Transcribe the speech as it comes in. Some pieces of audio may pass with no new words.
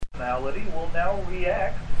personality will now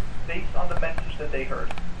react based on the message that they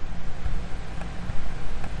heard.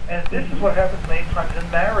 And this is what happens many times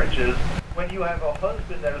in marriages when you have a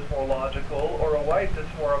husband that is more logical or a wife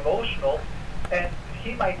that's more emotional, and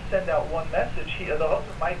he might send out one message, the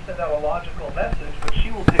husband might send out a logical message, but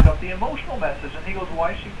she will pick up the emotional message, and he goes,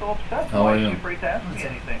 why is she so upset? Why is she afraid to ask me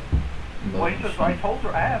anything? Well, he says, I told her,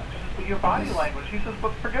 ask. She says, but your body language. He says,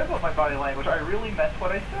 but forget about my body language. I really meant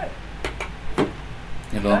what I said.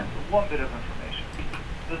 That's one bit of information.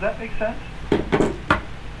 Does that make sense?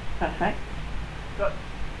 Perfect. Good.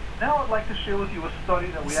 Now I'd like to share with you a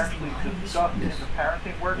study that we actually discussed in the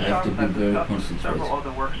parenting workshop, and I've discussed in several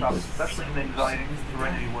other workshops, especially in the anxiety and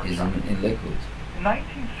serenity workshop. In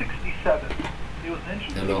 1967, there was an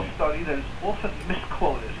interesting study that is often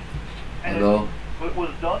misquoted. And it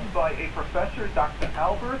was done by a professor, Dr.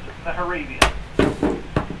 Albert Mehrabian.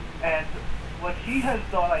 And what he has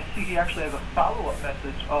done, I see he actually has a follow-up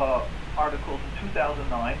message articles in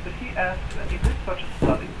 2009, but he asked, and he did such a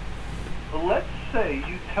study. Let's say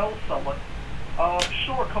you tell someone,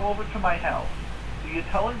 sure, come over to my house. So you're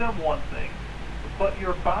telling them one thing, but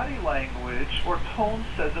your body language or tone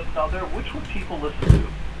says another. Which would people listen to?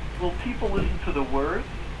 Will people listen to the words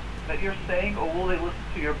that you're saying, or will they listen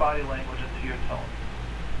to your body language and to your tone?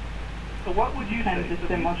 So what would you say?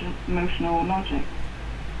 Depends on emotional logic.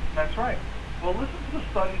 That's right. Well, listen to the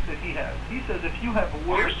studies that he has. He says if you have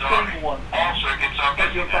words saying one thing,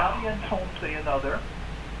 but your body and tone say another,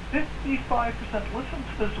 55%, listen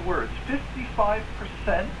to these words,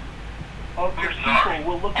 55% of your people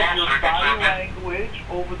will look at your body language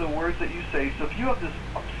over the words that you say. So if you have this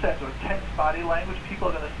upset or tense body language, people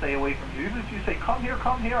are going to stay away from you. Even if you say, come here,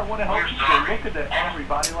 I want to help you, they look at that angry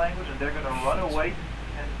body language and they're going to run away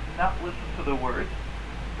and not listen to the words.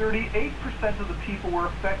 38% of the people were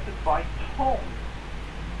affected by tone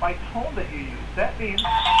that you use. That means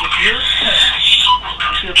if you're tense,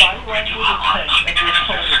 if your body language is tense and your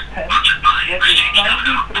tone is tense, then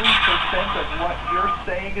 93% of what you're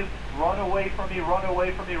saying is run away from me, run away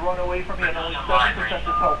from me, run away from me, and only 7% is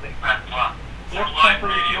help me. Let's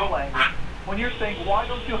translate it to your language. When you're saying, why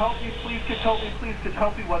don't you help me, please could help me, please could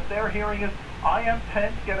help me, what they're hearing is, I am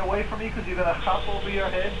tense, get away from me because you're going to hop over your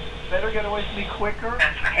head, better get away from me quicker,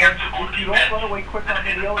 and if you don't run away quicker, I'm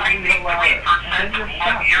going to yell at you even louder. And then you're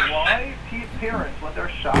shocked. Why parents, when they're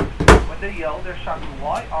shocked, when they yell, they're shocked,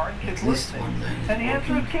 why aren't kids listening? And the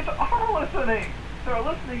answer is kids are listening. They're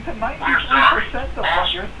listening to 93% of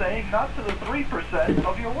what you're saying, not to the 3%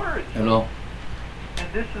 of your words. Hello.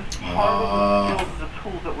 And this is part of the skills and the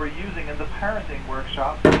tools that we're using in the parenting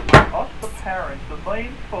workshop. Us, the parents, the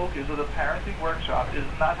main focus of the parenting workshop is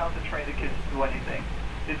not how to train the kids to do anything.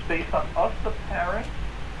 It's based on us, the parents,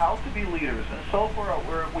 how to be leaders. And so far,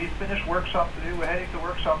 we finished workshop 3, we're heading to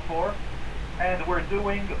workshop 4, and we're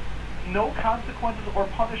doing no consequences or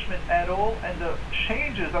punishment at all, and the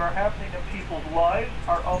changes that are happening in people's lives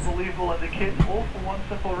are unbelievable, and the kids, all for one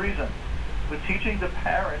simple reason. We're teaching the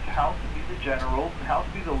parents how to be the generals and how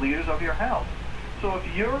to be the leaders of your house. So if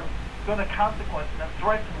you're going to consequence them,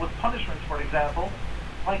 threaten with punishments, for example,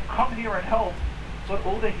 like come here and help, but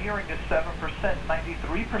all they're hearing is 7%,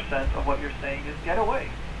 93% of what you're saying is get away.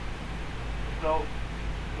 So,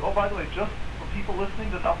 oh, by the way, just for people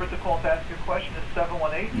listening, the number to call to ask your question is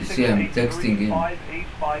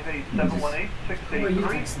 718-683-5858,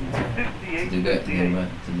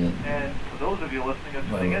 718-683-5858. And for those of you listening and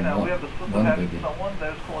tuning in, now we have the slip of having someone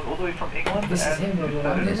that is calling all the way from England, and we said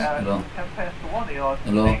it at 10 past 1, you know,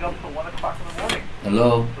 staying up till 1 o'clock in the morning.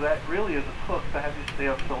 Hello. So that really is a hook to have you stay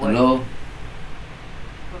up so late. Hello.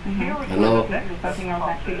 So here is Hello. the next Something I was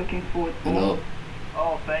actually looking forward for. Hello.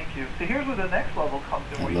 Oh, thank you. So here's where the next level comes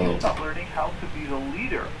in, where you start learning how to be the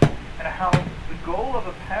leader, and how the goal of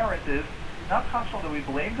a parent is not constantly that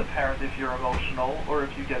we blame the parent if you're emotional or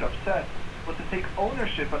if you get upset, but to take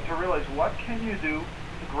ownership and to realize what can you do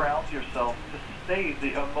to ground yourself, to stay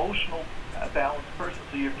the emotional balanced person,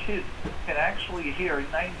 so your kids can actually hear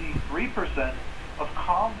 93% of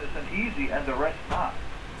calmness and easy and the rest not.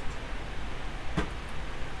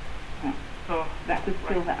 So that's a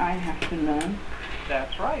skill that I have to learn.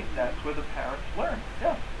 That's right. That's where the parents learn.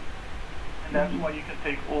 Yeah. And that's why you can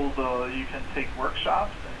take you can take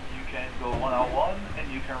workshops, and you can go one-on-one,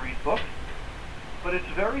 and you can read books. But it's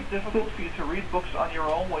very difficult for you to read books on your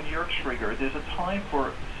own when you're triggered. There's a time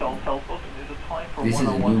for self-help books, and there's a time for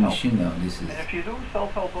one-on-one help. And if you do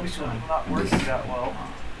self-help books and it's not working that well,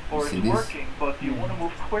 or it's working, but you want to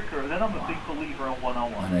move quicker, then I'm a big believer in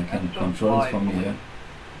one-on-one. And I can control it from here.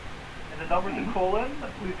 The number to call in,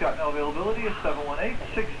 we've got no availability, is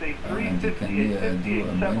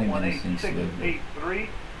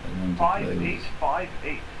 718-683-5858,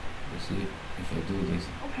 718-683-5858. Let's see if I do this.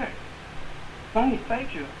 Okay. Right.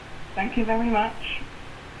 Thank you. Thank you very much.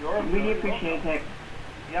 You're Really very appreciate welcome. it.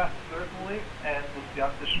 Yes, certainly. And with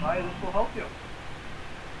Yasha Shmaya, this will help you.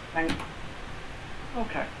 Thanks.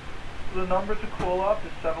 Okay. The number to call up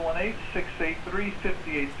is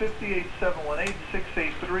 718-683-5858,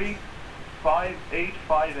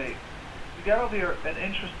 718-683-5858. We got over here an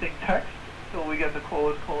interesting text till we get the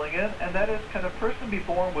callers calling in, and that is, can a person be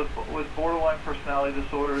born with borderline personality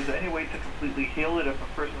disorder? Is there any way to completely heal it if a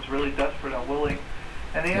person is really desperate and willing?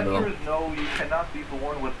 And the answer is no, you cannot be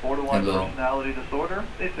born with borderline personality disorder.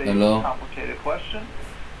 It's a complicated question.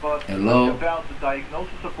 But about the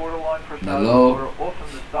diagnosis of borderline personality disorder, often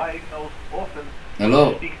the diagnosed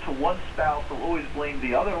speak to one spouse, will always blame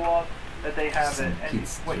the other one that they have it. And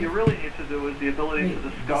what you really need to do is the ability to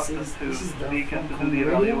discuss and to speak and to do the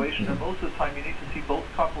evaluation. And most of the time you need to see both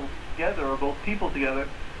couples together or both people together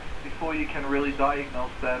before you can really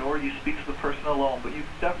diagnose that, or you speak to the person alone, but you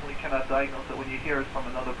definitely cannot diagnose it when you hear it from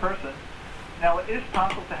another person. Now, it is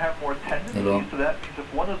possible to have more tendencies, so that means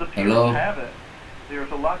if one of the parents have it,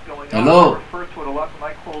 there's a lot going on. I refer to it a lot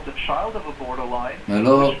when I call the child of a borderline,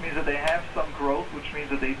 which means that they have some growth, which means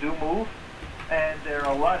that they do move, and they're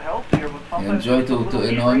a lot healthier, but sometimes there's a little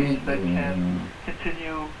traits that can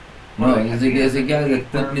continue. No, there's a guy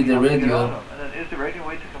that put me the radio. And then is there any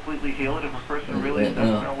way to completely heal it if a person really is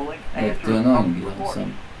desperate and willing? Answer is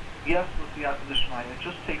yes, with the Yasha Shmaya. It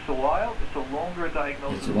just takes a while. It's a longer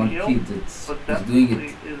diagnosis to heal, but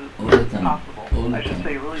definitely is possible. I should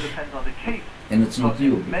say it really depends on the case. And it's not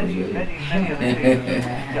you. Many of the cases,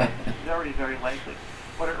 yes, very, very likely.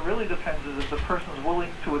 What it really depends is if the person is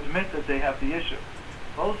willing to admit that they have the issue.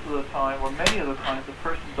 Most of the time, or many of the times, the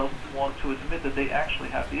person doesn't want to admit that they actually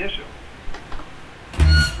have the issue.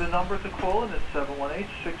 The number to call in is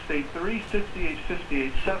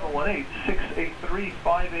 718-683-5858,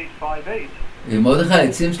 718-683-5858. Mordechai,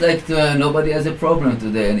 it seems like nobody has a problem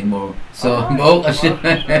today anymore. So,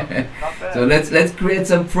 so let's create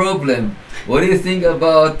some problem. What do you think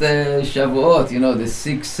about Shavuot? You know, the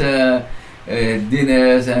 6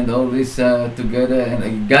 dinners and all this together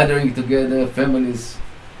and gathering together, families.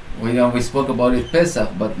 We spoke about it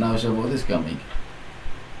Pesach, but now Shavuot is coming.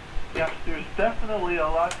 Yes, there's definitely a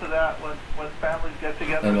lot to that when families get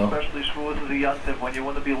together, especially Shavuot is a yontif, when you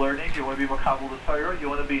want to be learning, you want to be makabel the Torah, you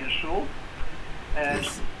want to be in shul. And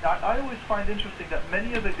I always find interesting that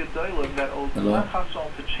many of the gedolim that not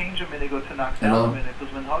chasson to change a minhag or to knock down a minhag,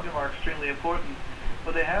 because minhagim are extremely important.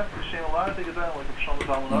 But they have to shame a lot of the gedolim, like Shlomo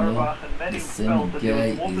Zalman Auerbach, and many felt that there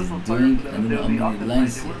was more difficult for them, if they would be occupied,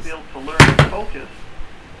 they wouldn't be able to learn and focus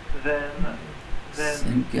than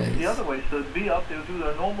the other way. So to be up, they would do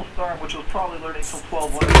their normal start, which was probably learning till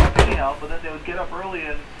 12, 1 o'clock anyhow, but then they would get up early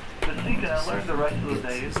and seek and learn the rest of the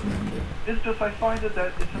days. It's just, I find it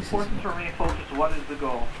that it's important to remain focused. What is the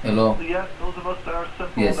goal? So yes, those of us that are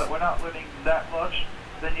simple, that we're not learning that much,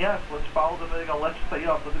 then yes, let's follow the minhag and let's stay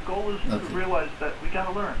up. But the goal is to realize that we got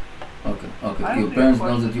to learn. Okay. Your parents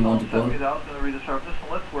know that you want to call? I was going to read this out. Listen,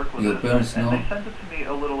 let's work with your this. Parents know? And they sent it to me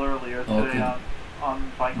a little earlier today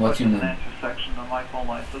on my question and answer section on my phone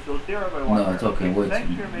line. So it goes, dear Rabbi Winberger, it's okay. Wait.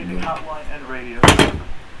 Thanks for your amazing hotline and radio.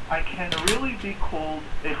 I can really be called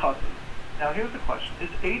a chassid. Now here's the question.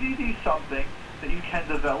 Is ADD something that you can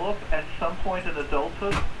develop at some point in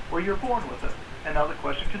adulthood, or you're born with it? And now the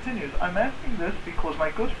question continues. I'm asking this because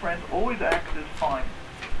my good friend always acts as fine.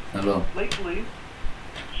 Lately,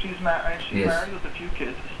 she's married with a few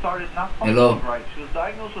kids, started not functioning right. She was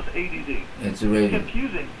diagnosed with ADD. It's really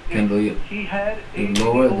confusing. He had ADD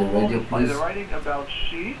lower the radio, please. They're writing about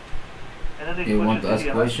she, and then they you want to ask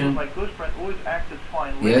a question? My good friend always acted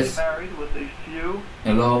fine. Lately married with a few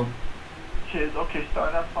kids. Okay,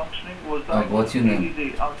 started not functioning. Was diagnosed what's your name?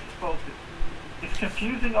 ADD. Unspoken. It's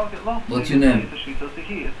confusing. I'll get lost. What's your name?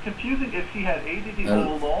 It's confusing if he had ADD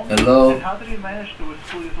all along. Hello. And how did he manage to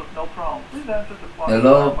squeeze with no problem? Please answer the question.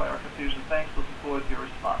 Hello. Clarify our confusion. Thanks. Looking forward to your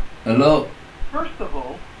response. Hello. First of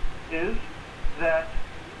all, is that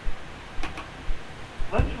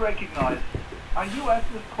let's recognize. Are you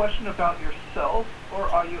asking this question about yourself, or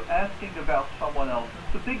are you asking about someone else?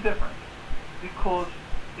 It's a big difference, because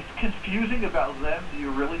it's confusing about them. Do you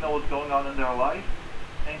really know what's going on in their life?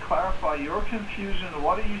 And clarify your confusion.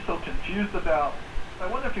 What are you so confused about? I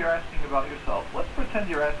wonder if you're asking about yourself. Let's pretend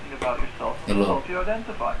you're asking about yourself and we'll help you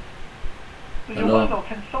identify. So you want to know,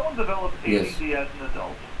 can someone develop ADD as an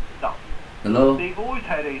adult? No. Hello? They've always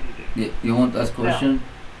had ADD. You want to ask a question?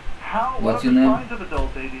 What's your name? What are the signs of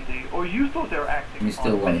adult ADD? Or you thought they're acting Mr.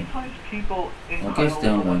 on. Many times people in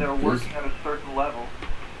college, when they're working at a certain level,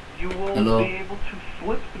 you will be able to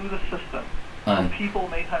flip through the system. People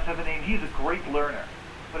many times have a name. He's a great learner.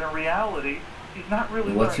 but in reality, he's not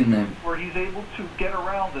really What's your learning. name? Where he's able to get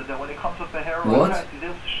around it, that when it comes up to hair What? test, he's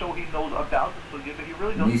able to show he knows about the sugya, but he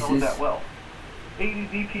really doesn't know it Mrs. that well.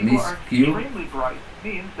 ADD people Miss are Q? extremely bright.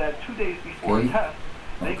 Means that 2 days before Okay. a test,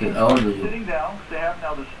 they Okay, can how old start are you? sitting down because they have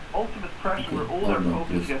now this ultimate pressure Okay, where all their hold on,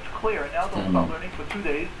 focus please. gets clear, and now they'll Stand start up. learning for 2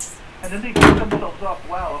 days, and then they beat themselves up.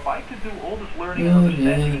 Wow, if I could do all this learning and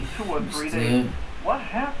understanding in 2 or 3 days, what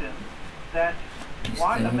happened that,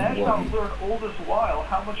 why, Mr. imagine I Wadi. learned all this while,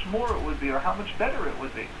 how much more it would be, or how much better it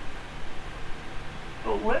would be.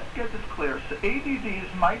 So let's get this clear. So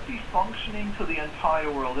ADDs might be functioning to the entire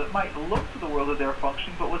world. It might look to the world that they're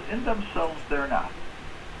functioning, but within themselves they're not.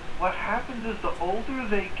 What happens is the older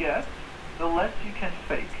they get, the less you can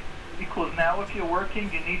fake. Because now if you're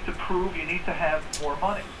working, you need to prove, you need to have more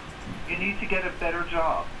money. You need to get a better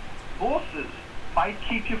job. Bosses might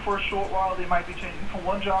keep you for a short while, they might be changing from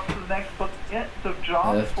one job to the next, but in the I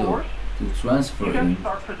job have force, to transfer you got to him.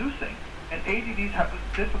 start producing. And ADDs have a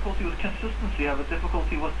difficulty with consistency, have a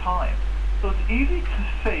difficulty with time. So it's easy to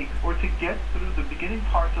fake or to get through the beginning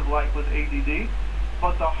parts of life with ADD,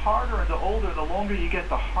 but the harder and the older, the longer you get,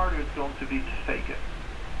 the harder it's going to be to fake it.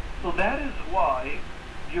 So that is why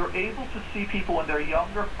you're able to see people when they're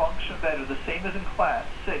younger function better, the same as in class.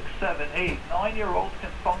 6, 7, 8, 9-year-olds can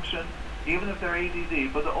function even if they're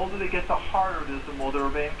ADD, but the older they get, the harder it is, the more they're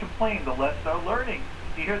obeying and complain, the less they're learning.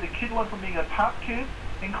 You hear the kid went from being a top kid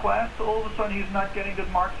in class to all of a sudden he's not getting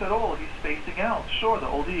good marks at all. He's spacing out. Sure, the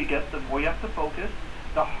older you get, the more you have to focus.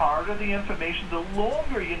 The harder the information, the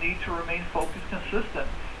longer you need to remain focused, consistent.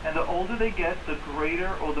 And the older they get, the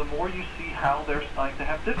greater or the more you see how they're starting to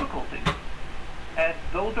have difficulties. And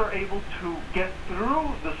those are able to get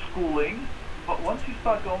through the schooling, but once you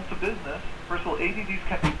start going to business, first of all, ADDs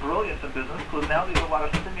can be brilliant in business because now there's a lot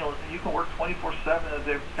of stimulus and you can work 24/7 as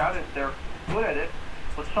they've got it, they're good at it.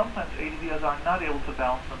 But sometimes ADDs are not able to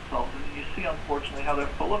balance themselves, and you see, unfortunately, how they're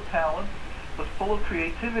full of talent, but full of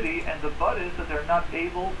creativity, and the but is that they're not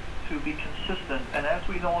able to be consistent. And as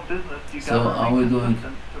we know in business, you So got how to we be doing?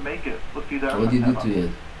 consistent to make it. What did What did you do to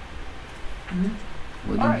it?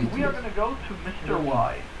 What All did right, you we do? are going to go to Mr.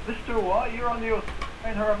 Y. Mr. Y, you're on the air.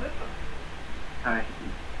 And her Mr. Hi.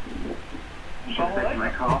 Shalom Thanks for my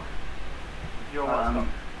Aleichem. call. You're welcome.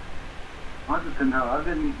 I wanted to know, I've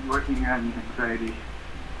been working on anxiety the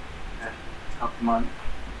past couple months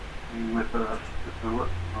with the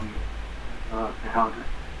psychologist.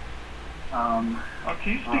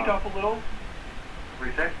 Can you speak up a little? What do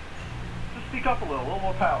you say? Just speak up a little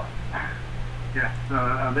more power. Yeah, so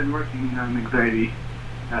I've been working on anxiety the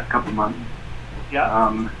past couple months.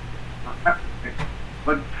 Yeah?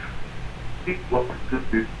 But people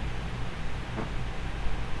do.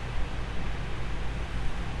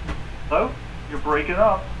 Hello? You're breaking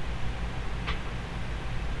up.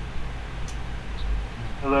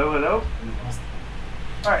 Hello, hello?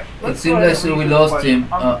 Alright, It let's seems go like ahead and we read lost this him.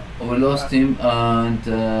 question. We lost him, and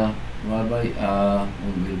Rabbi,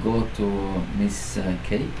 we will go to Miss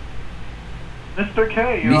K. Mr.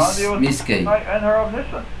 K, you're on the air with Miss K. Right, and her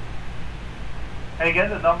omniscient. And again,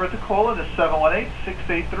 the number to call in is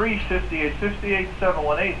 718-683-5858,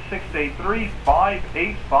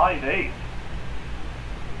 718-683-5858.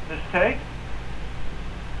 Miss K?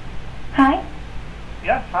 Hi.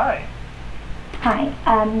 Yes, hi. Hi.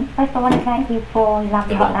 First, I want to thank you for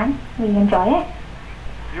Lovely Hello. Hotline. We enjoy it.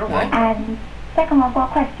 You're Hi. welcome. And second, I've got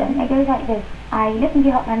a question. It goes like this. I listen to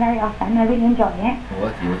your hotline very often. I really enjoy it.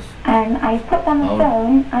 What? Yes. And I put down the Oh.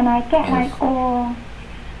 phone and I get Yes. I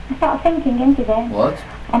start thinking into this. What?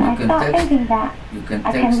 And You I can start text. thinking that You can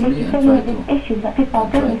I can text me relate and to so try many of these issues that people are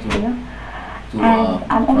try going to through. to And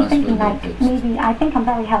I'm always transfer thinking that like, text. maybe I think I'm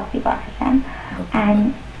very healthy, but Hashem. Okay.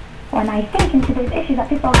 And when I think into those issues that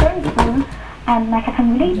people are going through, and like I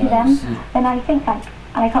can relate to Yeah, them, you see. then I think like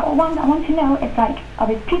I want to know if like are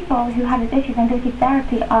these people who have these issues and go to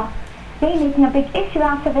therapy, are they making a big issue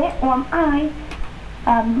out of it, or am I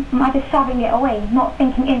just shoving it away, not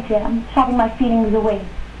thinking into it, I'm shoving my feelings away.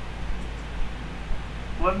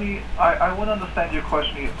 I want to understand your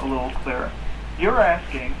question a little clearer. You're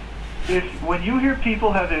asking if when you hear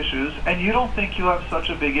people have issues and you don't think you have such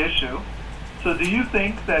a big issue, so do you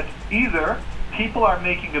think that either people are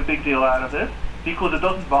making a big deal out of it because it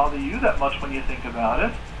doesn't bother you that much when you think about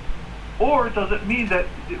it, or does it mean that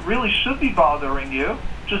it really should be bothering you,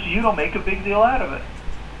 just you don't make a big deal out of it?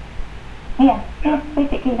 Yeah,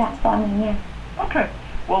 basically that's what I mean, yeah. Okay,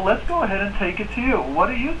 well let's go ahead and take it to you. What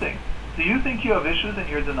do you think? Do you think you have issues and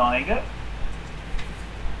you're denying it?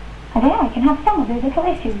 I don't know, I can have some of those little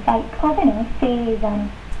issues, like, I don't know, fears and...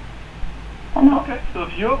 But not, Okay, so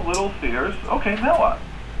if you have little fears, okay, now what?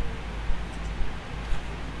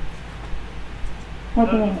 What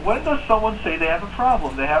do you mean? When does someone say they have a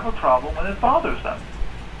problem? They have a problem when it bothers them.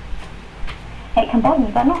 It can bother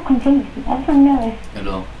me, but not continuously. I just want to know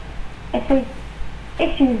Hello. if there's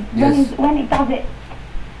issues Yes. when it does it,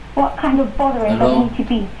 what kind of bothering does it Hello? need to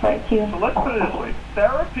be for it to... So let's put it this way.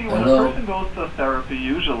 Therapy, when Hello? a person goes to therapy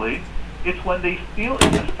usually, it's when they feel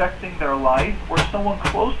it's affecting their life or someone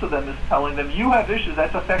close to them is telling them, you have issues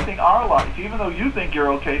that's affecting our life, even though you think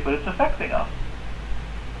you're okay, but it's affecting us.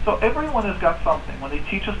 So everyone has got something. When they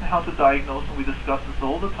teach us how to diagnose, and we discuss this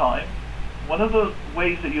all the time, one of the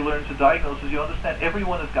ways that you learn to diagnose is you understand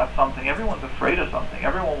everyone has got something. Everyone's afraid of something.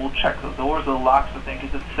 Everyone will check the doors, the locks to think,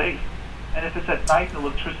 is it safe? And if it's at night and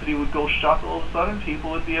electricity would go shut, all of a sudden people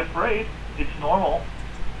would be afraid. It's normal.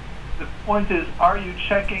 The point is, are you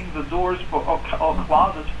checking the doors for, or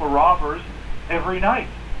closets for robbers every night?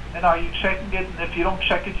 And are you checking it, and if you don't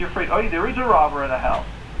check it, you're afraid, oh, there is a robber in the house.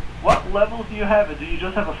 What level do you have it? Do you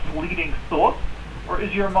just have a fleeting thought? Or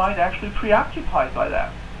is your mind actually preoccupied by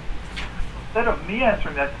that? Instead of me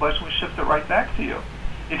answering that question, we shift it right back to you.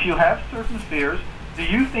 If you have certain fears, do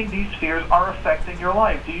you think these fears are affecting your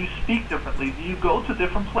life? Do you speak differently? Do you go to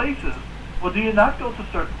different places? Or do you not go to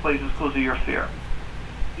certain places because of your fear?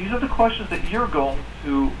 These are the questions that you're going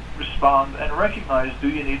to respond and recognize, do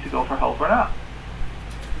you need to go for help or not?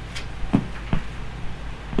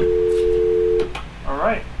 All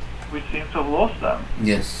right. We seem to have lost them.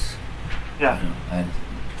 Yes. Yeah. I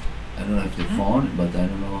don't know if the phone, but I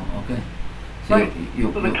don't know. Okay. So Right.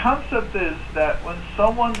 you, So the concept is that when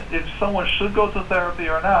if someone should go to therapy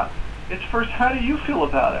or not, it's first, how do you feel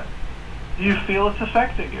about it? Do you feel it's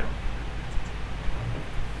affecting you?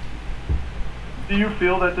 Do you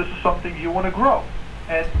feel that this is something you want to grow?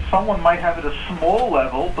 And someone might have it at a small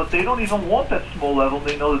level, but they don't even want that small level.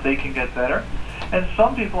 They know that they can get better. And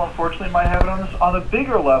some people, unfortunately, might have it on a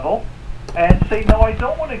bigger level and say, no, I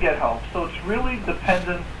don't want to get help. So it's really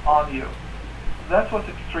dependent on you. That's what's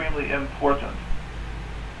extremely important.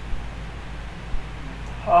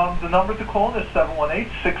 The number to call is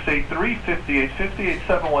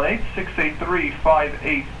 718-683-5858,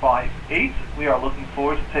 718-683-5858. We are looking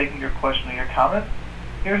forward to taking your question or your comment.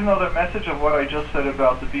 Here's another message of what I just said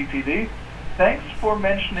about the BPD. Thanks for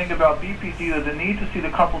mentioning about BPD, the need to see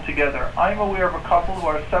the couple together. I'm aware of a couple who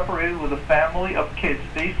are separated with a family of kids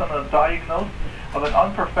based on a diagnosis of an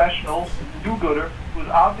unprofessional do-gooder who is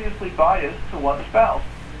obviously biased to one spouse.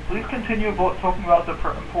 Please continue talking about the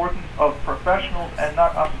importance of professionals and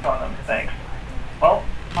not Askanim. Thanks. Well,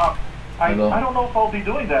 I don't know if I'll be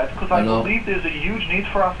doing that because I believe there's a huge need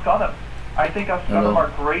for Askanim. I think Askanim are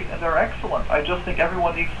great and they're excellent. I just think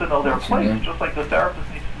everyone needs to know their place, just like the therapist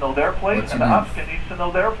needs to know their place and the Askin needs to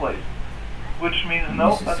know their place. Which means an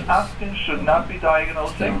Askin should not be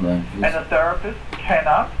diagnosing, and a therapist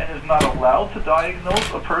cannot and is not allowed to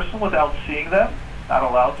diagnose a person without seeing them, not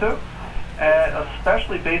allowed to, and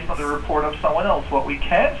especially based on the report of someone else. What we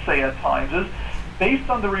can say at times is, based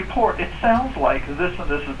on the report, it sounds like this and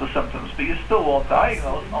this is the symptoms, but you still won't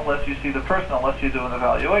diagnose unless you see the person, unless you do an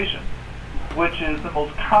evaluation, which is the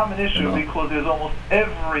most common issue because there's almost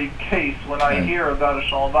every case when I hear about a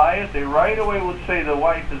shalom bayis, they right away would say the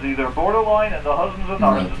wife is either borderline and the husband's a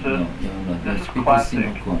narcissist. This is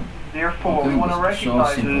classic. Therefore, we want to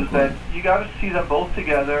recognize is that you got to see them both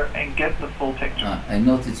together and get the full picture. I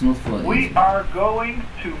know it's not for. We are going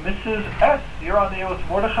to Mrs. S. You're on the air with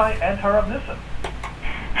Mordechai and Harav Nissen.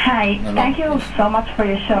 Hi, thank you so much for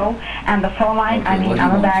your show and the phone line. I mean,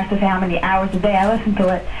 I'm embarrassed to say how many hours a day I listen to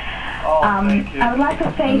it. Thank you. I would like to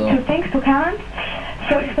say two things to Karen.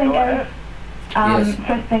 First thing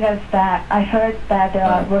is that I heard that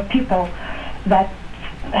there were people that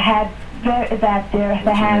had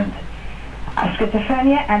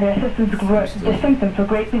schizophrenia and their symptoms were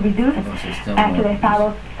greatly reduced after they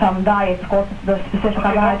followed some diets, called the specific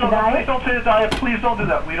carbohydrate diet. Please don't say the diet. Please don't do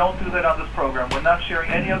that. We don't do that on this program. We're not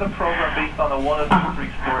sharing any other program based on a 1 or 2 or 3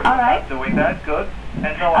 story. All right. We're not doing that. Good.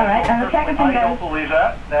 And no, and the second thing I don't believe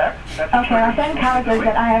that. Next. My second comment is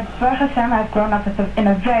that I have I've grown up in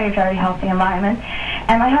a very, very healthy environment,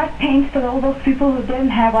 and my heart pains to all those people who didn't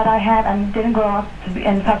have what I had and didn't grow up to be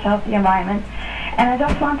in such a healthy environment. And I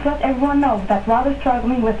just want to let everyone know that while they're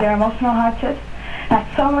struggling with their emotional hardships, that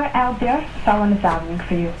somewhere out there, someone is battling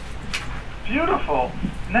for you. Beautiful.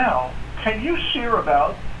 Now, can you share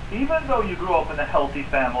about, even though you grew up in a healthy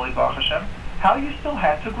family, Baruch Hashem, how you still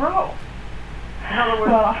had to grow? In other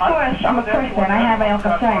words, well, of course, I'm a person, I have my own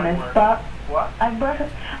concerns, but what? I'm a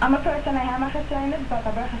person, I have my concerns, but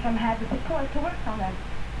Baruch Hashem had the support to work on them.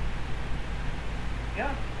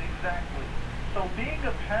 Yes, exactly. So being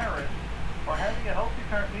a parent, or having a healthy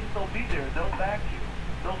parent means they'll be there, they'll back you,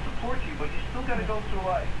 they'll support you, but you still got to go through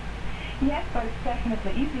life. Yes, but it's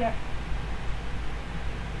definitely easier.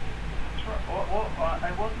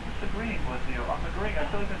 I wasn't disagreeing with you. I'm agreeing. I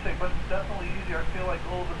feel like I say, but it's definitely easier. I feel like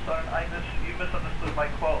all of a sudden you misunderstood my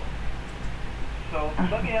quote. So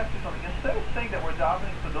let me ask you something. Instead of saying that we're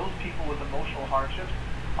davening for those people with emotional hardships,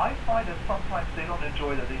 I find that sometimes they don't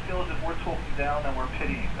enjoy that. They feel as if we're talking down and we're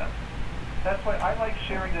pitying them. That's why I like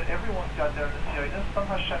sharing that everyone's got their nisyonos. Some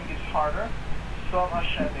Hashem gives harder, some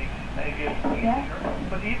Hashem gives easier.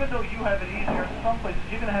 But even though you have it easier in some places,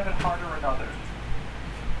 you're going to have it harder in others.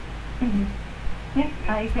 Yes,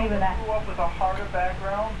 I agree with that. If someone grew up with a harder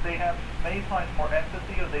background, they have many times more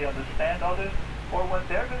empathy, or they understand others, or when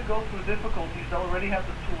they're going to go through difficulties, they'll already have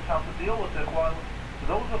the tools how to deal with it, while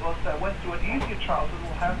those of us that went through an easier childhood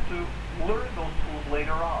will have to learn those tools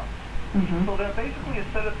later on. So they're basically a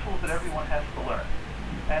set of tools that everyone has to learn.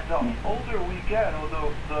 And the older we get,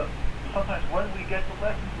 although sometimes when we get the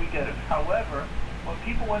lessons, we get it. However, when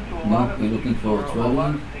people went through a lot of abuse or a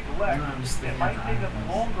lot of neglect, it might take them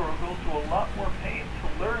longer or go through a lot more pain to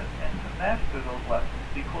learn and to master those lessons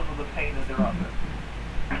because of the pain that they're under.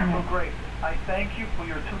 So great. I thank you for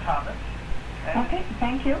your 2 comments. And okay,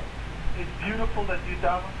 thank you. It's beautiful that you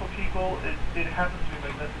daven for people. It happens to be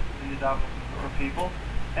magnificent that you daven for people.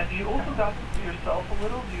 And do you also daven for yourself a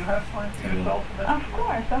little? Do you have time for yourself? Of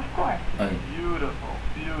course, of course. Beautiful,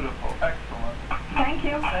 beautiful, excellent. Thank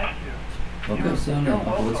you. Thank you. Okay, You're so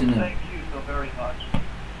welcome. what's your name? Thank you so very much.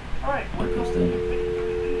 All right. Okay, so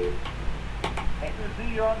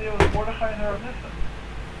Z, you're on the air with Mordechai and Herb Nissen.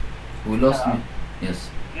 we lost me. Yes.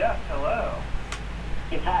 Yes, hello.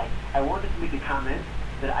 Yes, hi. I wanted to make a comment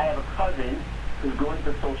that I have a cousin who's going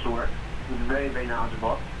for social work, who's very, very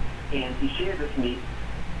knowledgeable, and he shared with me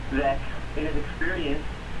that in his experience,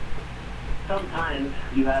 sometimes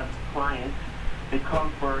you have clients that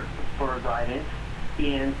come for guidance,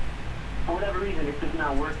 and for whatever reason, it's just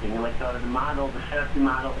not working. Like the model, the therapy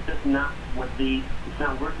model, it's just not it's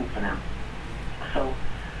not working for them. So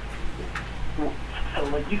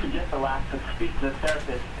like you suggest a lot to speak to the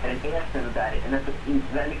therapist and ask them about it, and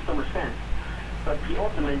that makes so much sense. But he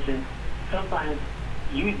also mentioned sometimes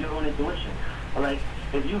use your own intuition. Like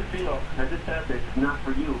if you feel that this therapist is not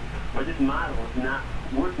for you, or this model is not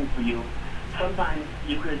working for you, sometimes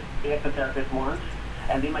you could ask the therapist once,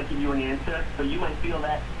 and they might give you an answer, but you might feel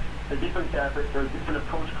that a different therapist or a different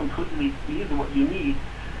approach completely is what you need.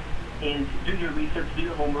 And do your research, do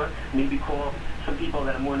your homework, maybe call some people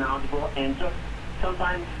that are more knowledgeable, and just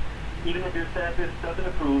sometimes, even if your therapist doesn't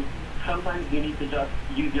approve, sometimes you need to just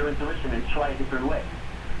use your intuition and try a different way.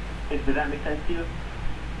 Does that make sense to you?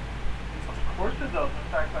 Of course it does. In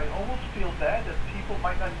fact, I almost feel bad that people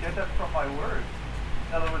might not get that from my words.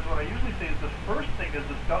 In other words, what I usually say is the first thing is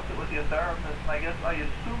discuss it with your therapist, and I guess I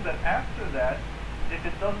assume that after that, if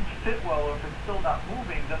it doesn't fit well or if it's still not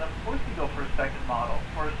moving, then of course you go for a second model,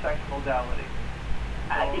 for a second modality.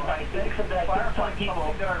 So I think clarifying something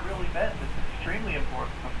that I really meant is extremely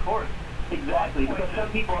important, of course. Exactly, because some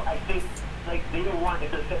people, I think, like they don't want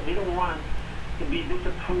to be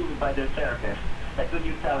disapproved by their therapist. That's what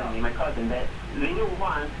you're telling me, my cousin, that they don't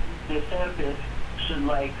want their therapist should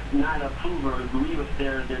like not approve or agree with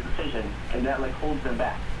their decision, and that like holds them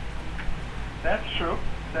back. That's true.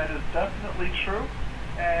 That is definitely true.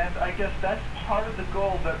 And I guess that's part of the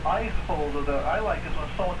goal that I hold, or that I like, is when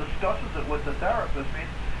someone discusses it with the therapist. I mean,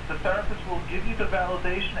 the therapist will give you the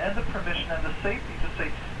validation and the permission and the safety to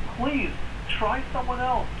say, please, try someone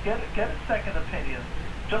else, get a second opinion.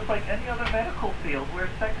 Just like any other medical field where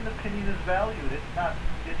second opinion is valued, it's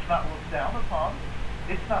not looked down upon,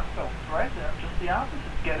 it's not felt threatened, just the opposite,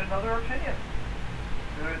 get another opinion.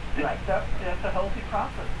 That's a healthy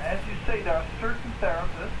process. As you say, there are certain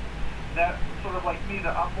therapists that, sort of like me,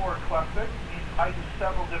 that I'm more eclectic. I do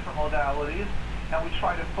several different modalities, and we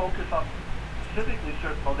try to focus on specifically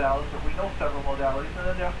certain modalities, but we know several modalities.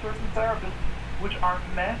 And then there are certain therapists which are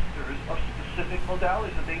masters of specific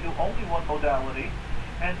modalities, and they do only one modality,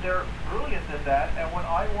 and they're brilliant in that. And when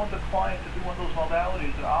I want the client to do one of those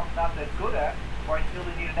modalities that I'm not that good at, or I feel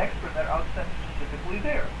they need an expert, that I'll send specifically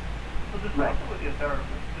there. So discuss it with your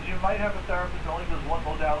therapist. You might have a therapist that only does one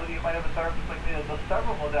modality, you might have a therapist like me that does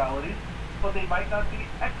several modalities, but they might not be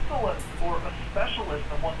excellent or a specialist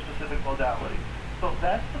in one specific modality. So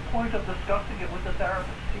that's the point of discussing it with the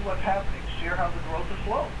therapist, see what's happening, share how the growth is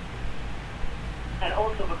slow. And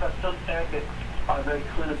also because some therapists are very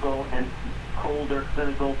clinical and colder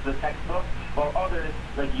clinical to the textbook, while others,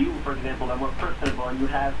 like you, for example, are more personable, and you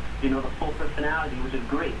have, the full personality, which is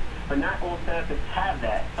great. But not all therapists have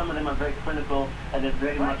that. Some of them are very clinical, and they're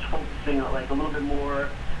very much focusing on, like, a little bit more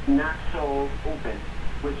not so open,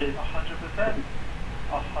 which is 100%.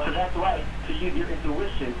 So that's why to use your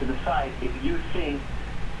intuition to decide if you think,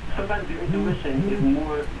 sometimes your intuition is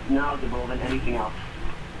more knowledgeable than anything else.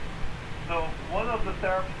 So one of the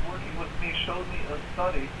therapists working with me showed me a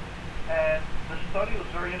study, and the study was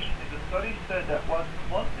very interesting. The study said that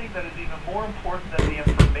one thing that is even more important than the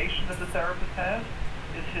information that the therapist has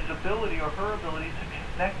is his ability or her ability to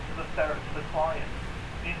connect to the client.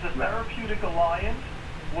 Means the therapeutic alliance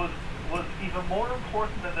was even more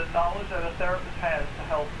important than the knowledge that a therapist has to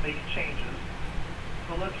help make changes.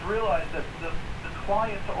 So let's realize that the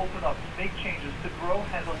client to open up, to make changes, to grow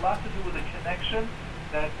has a lot to do with the connection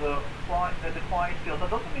that the client feels.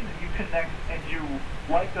 That doesn't mean that you connect and you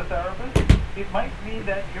like the therapist. It might mean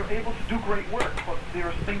that you're able to do great work, but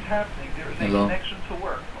there's things happening. There's a connection to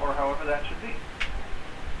work, or however that should be.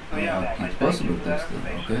 So yeah, it's possible to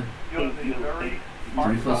understand. Okay. You're very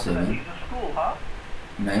smart about that. He's in school, huh?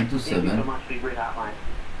 9 to 7. Thank you so much for your great hotline.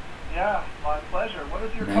 Yeah, my pleasure. What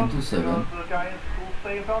does your 9 to 7. The guy in school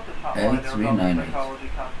say about this hotline? 8398. Psychology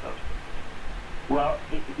concepts. Well,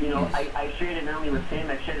 I shared it not only with Sam,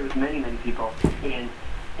 I've shared it with many, many people, and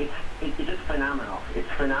it's just phenomenal. It's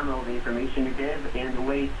phenomenal, the information you give, and the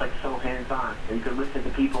way it's like so hands-on. And you could listen to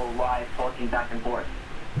people live talking back and forth.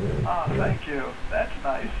 Ah, thank you. That's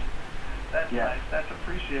nice. That's nice. That's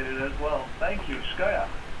appreciated as well. Thank you. Shkaya.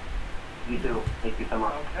 You too. Thank you so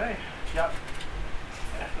much. Okay. Yep.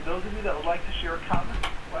 And for those of you that would like to share a comment,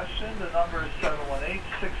 question, the number is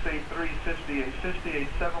 718-683-5858,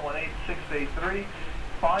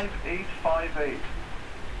 718-683-5858.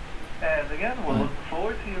 And again, we're looking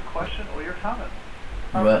forward to your question or your comment.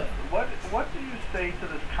 Right. What do you say to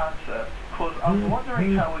this concept? Because I'm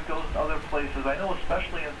wondering how it goes in other places. I know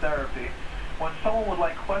especially in therapy, when someone would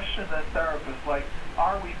like question the therapist, like,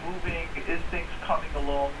 are we moving? Is things coming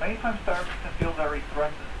along? Many times therapists can feel very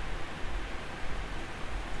threatened.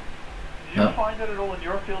 Do you find that at all in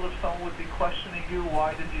your field if someone would be questioning you,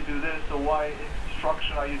 why did you do this, or why in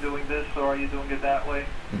construction are you doing this, or are you doing it that way?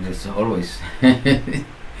 There's always.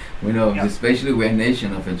 We know, especially we're a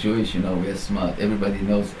nation of a Jewish, we're smart. Everybody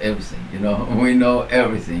knows everything, we know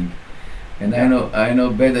everything. And I know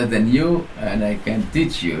better than you, and I can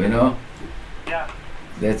teach you, Yeah.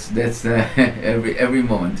 That's every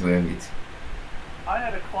moment we have it. I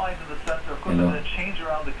had a client in the center, of course, I'm going to change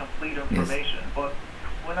around the complete information, but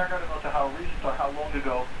we're not going to go to how recent or how long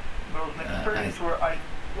ago. There was an experience where I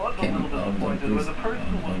was a little disappointed, where the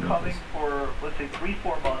person was coming for, let's say,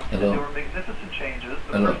 3-4 months, and there were magnificent changes.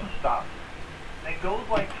 The person stopped, and goes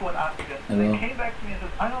to an applicant, and they came back to me and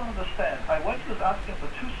says, I don't understand. I went to this applicant for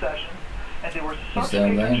 2 sessions, and there were such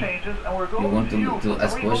major changes, and we're going to you for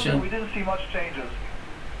 3 months, and we didn't see much changes.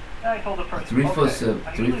 And I told the person, 347,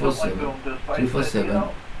 I usually don't like doing this, but I said,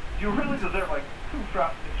 you really deserve 2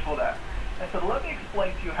 drafts for that. I said, let me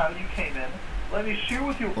explain to you how you came in. Let me share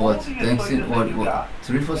with you all the insights that you got.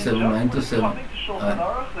 347, 927.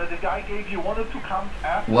 That the guy gave you 1 or 2 comments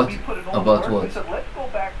after What? we put it on About the board. what? We said, let's go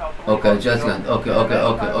back now. Okay, just land. Okay. I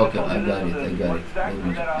got it.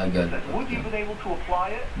 Exactly I got it. Would you have been able to apply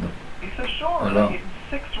it? No. He said, sure. Hello. I gave him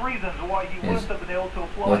 6 reasons why you wouldn't have been able to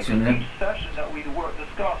apply. What's your name? Each session that we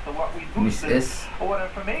discussed, or what we Miss boosted, S. or what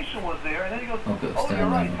information was there. And then he goes, Okay, oh, you're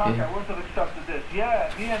right, okay. I wouldn't have accepted this. Yeah,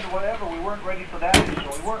 me and whatever, we weren't ready for that issue.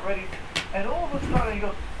 We weren't ready. And all of a sudden he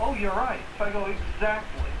goes, oh, you're right. So I go,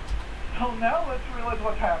 exactly. So now let's realize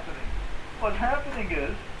what's happening. What's happening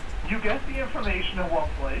is you get the information in one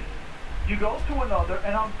place, you go to another,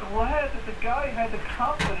 and I'm glad that the guy had the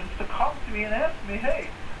confidence to come to me and ask me, hey,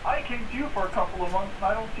 I came to you for a couple of months and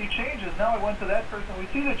I don't see changes. Now I went to that person, we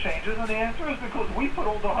see the changes, and the answer is because we put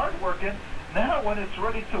all the hard work in. Now when it's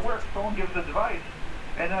ready to work, someone gives advice,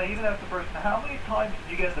 and I even ask the person, how many times did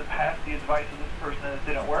you get to pass the advice of this person and it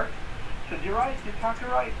didn't work? I said, you're right, you're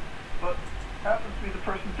right, but happens to be the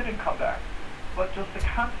person didn't come back. But just the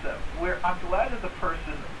concept, where I'm glad that the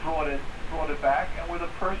person brought it back, and where the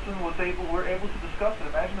person we're able to discuss it.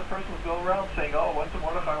 Imagine the person would go around saying, oh, I went to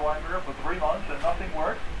Mordechai Winberger for 3 months and nothing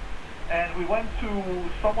worked, and we went to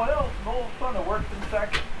someone else, and all of a sudden it worked in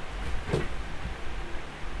seconds.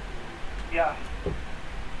 Yeah.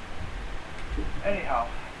 Anyhow,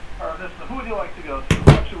 listen, who would you like to go to?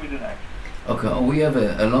 What should we do next? Okay, we have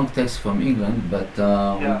a long text from England, but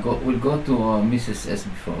we'll go to Mrs. S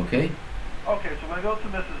before, okay? Okay, so we're going to go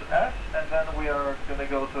to Mrs. S, and then we are going to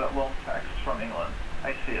go to that long text from England.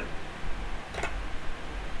 I see it.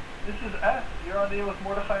 Mrs. S, you're on the air with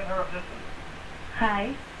Mordechai and her omniscience.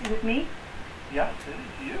 Hi, is it me? Yes, it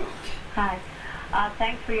is you. Hi.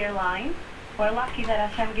 Thanks for your line. We're lucky that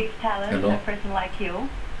Hashem gave talent to a person like you.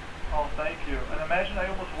 Oh, thank you. And imagine I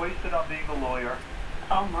almost wasted on being a lawyer.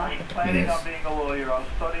 Oh my. Planning Yes. on being a lawyer. I was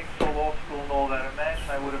studying for law school and all that. Imagine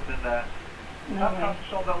I would have been that. No Not way. to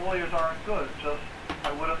show that lawyers aren't good, just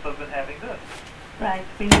I wouldn't have been having this. Right.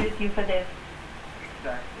 We needed you for this.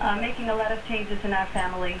 Exactly. Making a lot of changes in our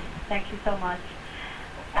family. Thank you so much.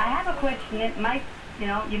 I have a question. It might,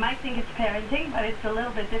 you might think it's parenting, but it's a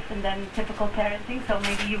little bit different than typical parenting, so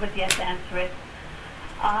maybe you would yes answer it.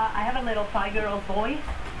 I have a little 5-year-old boy,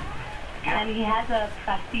 and he has a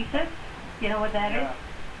prosthesis. You know what that is?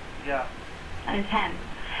 Yeah. On his hand.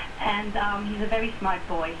 And he's a very smart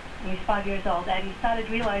boy. And he's 5 years old, and he started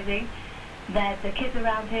realizing that the kids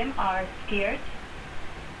around him are scared,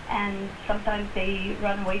 and sometimes they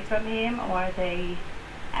run away from him or they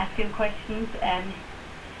ask him questions, and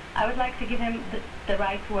I would like to give him the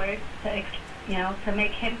right words to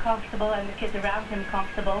make him comfortable and the kids around him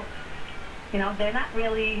comfortable. They're not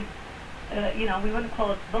really, we wouldn't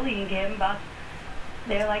call it bullying him, but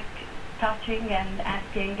they're like touching and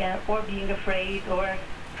asking or being afraid, or,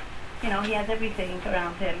 he has everything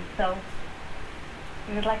around him. So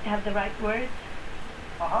we would like to have the right words.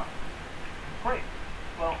 Great.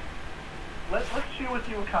 Well, let's share with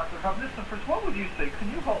you a concept. Rav Nissen, first, what would you say?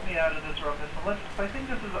 Can you help me out in this, Rav Nissen? I think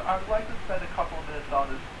I'd like to spend a couple of minutes on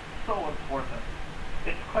this. So important.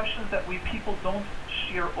 It's questions that people don't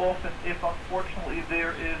share often if, unfortunately,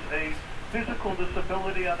 there is a physical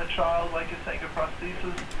disability on the child, like you're saying, a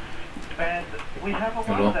prosthesis. And we have a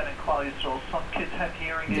lot of that in Klal Yisrael. Some kids have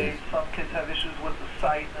hearing aids, some kids have issues with the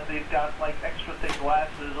sight, and they've got like extra thick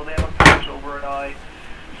glasses, or they have a patch over an eye.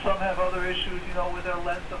 Some have other issues, with their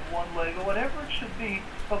length of one leg, or whatever it should be.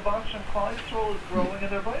 But Baruch Hashem, Klal Yisrael is growing, and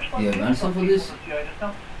they're very much answer for this?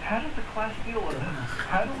 Now, how does the class deal with this?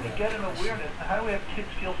 How do we get an awareness, and how do we have kids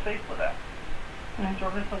feel safe with that? So,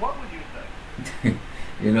 Mr. What would you say?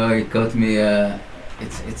 It caught me.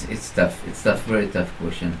 It's tough. It's tough. Very tough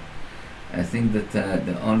question. I think that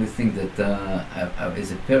the only thing that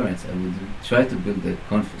as a parent, I would try to build the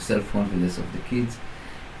self-confidence of the kids,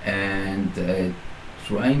 and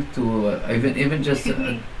trying to even just. Excuse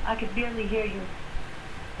me, I could barely hear you.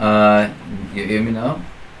 You hear me now?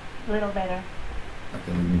 A little better.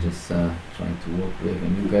 Okay, let me just trying to work. We have a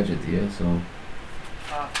new gadget here, so.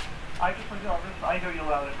 I just want to know, I hear you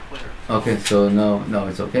loud and clear. Okay, so now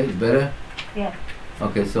it's okay. It's better. Yes.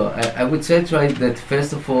 Okay, so I would say try that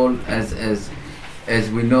first of all, as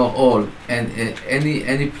we know all, and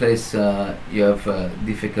any place you have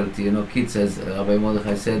difficulty, kids, as Rabbi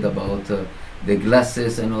Mordechai said about the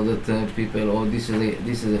glasses and all that people, this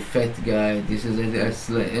is a fat guy, this is a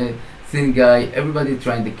thin guy. Everybody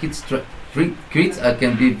trying. The kids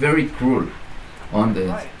can be very cruel on this.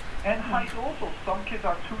 Right, and height also. Some kids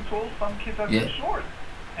are too tall, some kids are too short,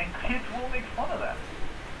 and kids will make fun of that.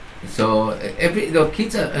 So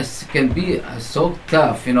kids can be so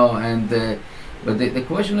tough, and but the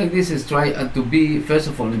question like this is try to be first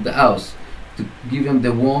of all in the house, to give them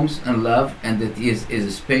the warmth and love, and that is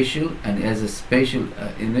a special and has a special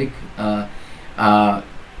unique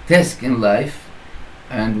task in life,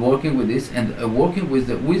 and working with this and working with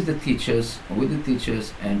the teachers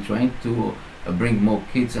and trying to bring more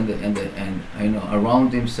kids and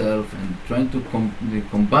around himself, and trying to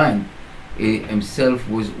combine himself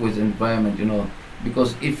with environment,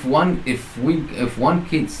 because if one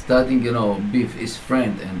kid studying, be his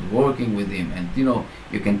friend and working with him, and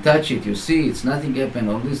you can touch it, you see it's nothing happen,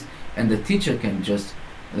 all this, and the teacher can just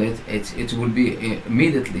it will be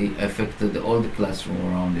immediately affected all the classroom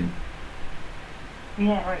around him.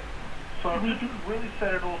 Yeah. Right. So this really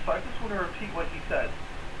said it all. So I just want to repeat what he said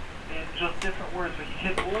in just different words, but he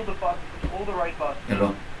hit all the buttons, all the right buttons.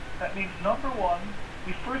 Hello. That means number one,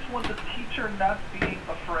 we first want the teacher not being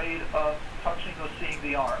afraid of touching or seeing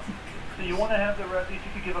the arm. So you want to have the Rebbe, if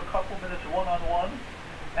you could give a couple minutes one-on-one,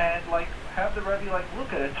 and have the Rebbe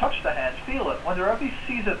look at it, touch the hand, feel it. When the Rebbe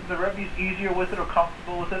sees it, the Rebbe's easier with it or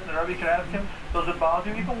comfortable with it, and the Rebbe can ask him, does it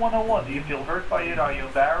bother you? Even one-on-one, do you feel hurt by it? Are you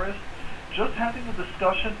embarrassed? Just having the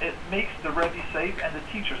discussion, it makes the Rebbe safe and the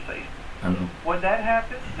teacher safe. Hello. When that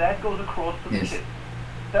happens, that goes across to the kid.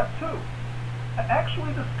 Step two.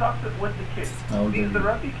 Actually discuss it with the kids. Because the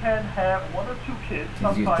Rebbe can have one or two kids,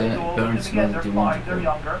 sometimes all, and again, they're 5, they're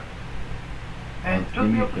younger, and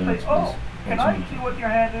just be able to say, oh, can I see what your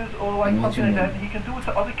hand is, or something like that, and he can do it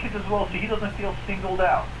to other kids as well, so he doesn't feel singled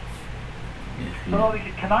out. So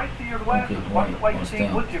can I see your glasses? What's it like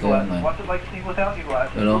seeing with your glasses? What's it like seeing without your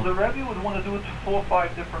glasses? So the Rebbe would want to do it to 4 or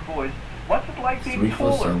 5 different boys. What's it like being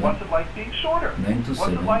taller? What's it like being shorter?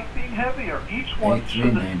 What's it like being heavier? Each one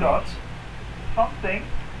should discuss something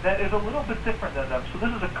that is a little bit different than them. So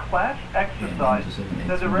this is a class exercise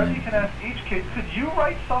that the Rebbe can ask each kid, could you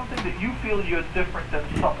write something that you feel you're different than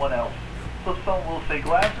someone else? So someone will say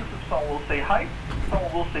glasses, someone will say height,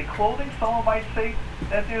 someone will say clothing, someone might say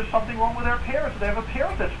that there's something wrong with their parents, they have a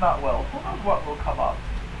parent that's not well. Who knows what will come up?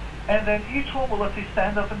 And then each one will, let's say,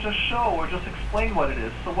 stand up and just show or just explain what it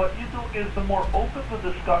is. So what you do is the more open the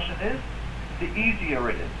discussion is, the easier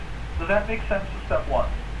it is. Does that make sense to step one?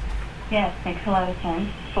 Yes, makes a lot of sense.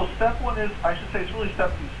 So step one is, I should say it's really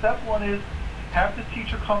step two. Step one is have the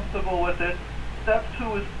teacher comfortable with it. Step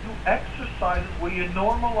two is do exercises where you're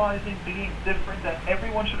normalizing being different, and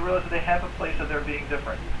everyone should realize that they have a place that they're being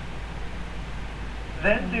different.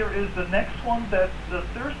 Then there is the next one that the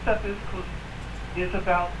third step is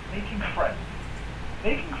about making friends.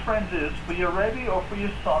 Making friends is for your Rebbe or for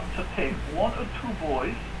your son to pick one or two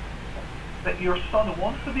boys that your son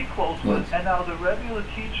wants to be close with, and now the Rebbe or the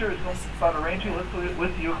teacher is going to start arranging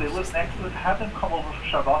with you. If they live next to it, have them come over for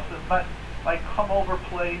Shabbos. It's not like come over,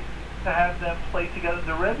 play, to have them play together.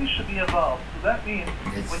 The Rebbe should be involved. So that means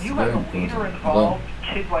when you have a leader involved,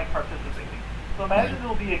 kids like participating. So imagine there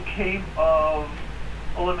will be a game of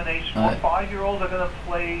elimination where 5-year-olds are going to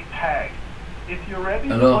play tag. If your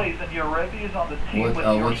Rebbe plays and your Rebbe is on the team with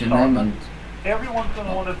your son, everyone's going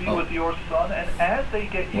to want to be with your son, and as they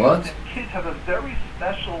get used, and kids have a very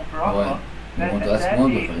special drama, and at that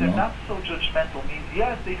age, they're not so judgmental. Means,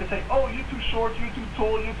 yes, they can say, oh, you're too short, you're too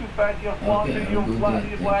tall, you're too fat, you have blonde hair, you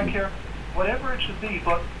have black hair, whatever it should be,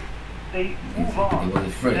 but they move on.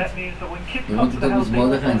 That means that when kids come to the house,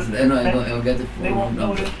 they won't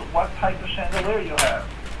notice what type of chandelier you have.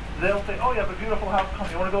 They'll say, oh, you have a beautiful house, come,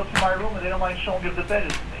 you want to go to my room, and they don't mind showing you the bed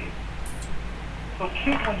is made. So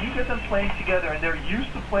kids, when you get them playing together and they're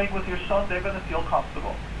used to playing with your son, they're going to feel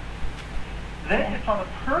comfortable. Then it's on a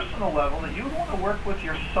personal level that you want to work with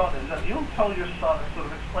your son is that you'll tell your son and sort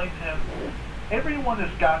of explain to him, everyone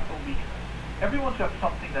has got a weakness. Everyone's got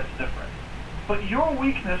something that's different. But your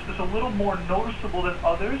weakness is a little more noticeable than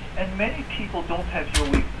others, and many people don't have your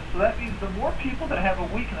weakness. So that means the more people that have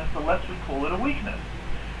a weakness, the less we call it a weakness.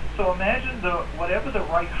 So imagine whatever the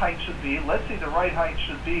right height should be. Let's say the right height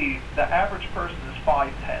should be, the average person is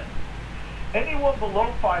 5'10". Anyone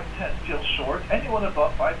below 5'10 feels short. Anyone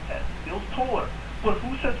above 5'10 feels taller. But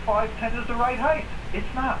who says 5'10 is the right height?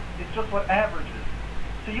 It's not. It's just what average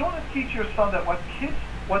is. So you want to teach your son that what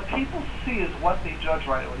people see is what they judge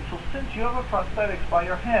right away. So since you have a prosthetics by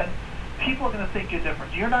your hand, people are going to think you're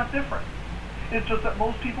different. You're not different. It's just that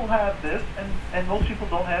most people have this, and most people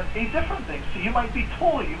don't have a different thing. So you might be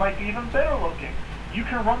taller, you might be even better looking. You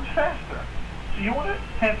can run faster. So you want to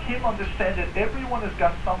have him understand that everyone has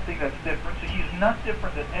got something that's different, so he's not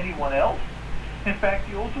different than anyone else. In fact,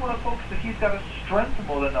 you also want to focus that he's got a strength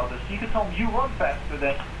more than others. So you can tell him you run faster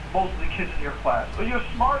than most of the kids in your class, or you're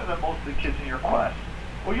smarter than most of the kids in your class,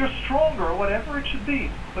 or you're stronger, or whatever it should be,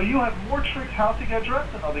 or you have more tricks how to get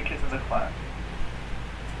dressed than other kids in the class.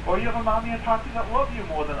 Or you have a mommy and papi that love you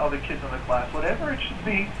more than other kids in the class, whatever it should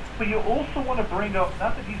be. But you also want to bring up,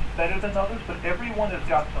 not that he's better than others, but everyone has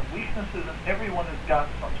got some weaknesses and everyone has got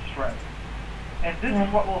some strength. And this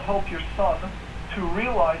is what will help your son to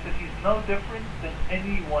realize that he's no different than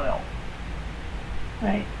anyone else.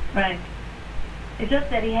 Right, right. It's just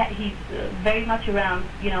that he's very much around,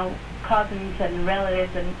 cousins and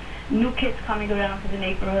relatives and new kids coming around to the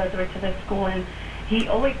neighborhood or to the school, and he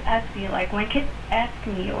always asks me, like, when kids ask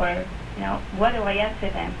me, or, what do I answer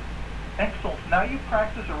them? Excellent. Now you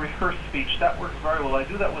practice a rehearsed speech. That works very well. I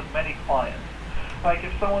do that with many clients. Like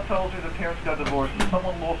if someone tells me the parents got divorced,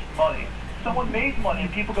 someone lost money, someone made money,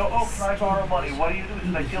 and people go, oh, can I borrow money? What do you do? He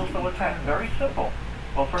says, I feel so attacked. Very simple.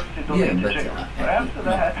 Well, first you don't get to jail. But after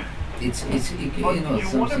that...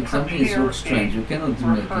 something is so strange. You cannot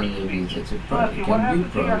do it. It's a problem. You can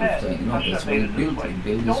build problems. That's why you build it.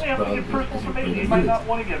 Build this problem. You might not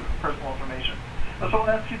want to give personal information. If someone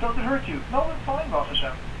asks you, does it hurt you? No, it's fine, Baruch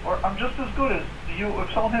Hashem. Or I'm just as good as you.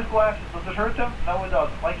 If someone has glasses, does it hurt them? No, it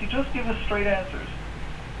doesn't. Like you just give us straight answers.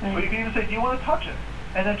 Or you can even say, do you want to touch it?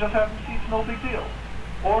 And then just have him see it's no big deal.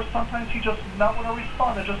 Or sometimes he just not want to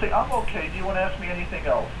respond and just say, I'm okay. Do you want to ask me anything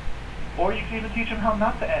else? Or you can even teach him how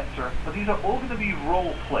not to answer. But these are all going to be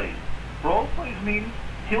role plays. Role plays means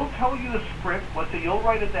he'll tell you the script. Let's say you'll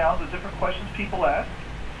write it down, the different questions people ask,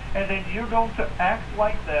 and then you're going to act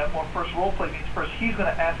like them. Or first role play means first he's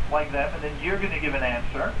going to ask like them, and then you're going to give an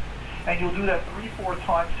answer. And you'll do that 3-4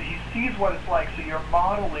 times so he sees what it's like. So you're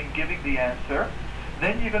modeling giving the answer.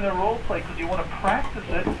 Then you're going to role play because you want to practice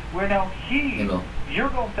it. Where now you're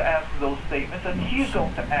going to ask those statements, and he's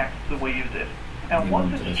going to act the way you did. And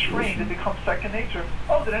once it's trained, it becomes second nature.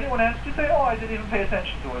 Oh, did anyone ask you? Say, oh, I didn't even pay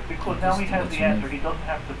attention to it, because now he has the answer. He doesn't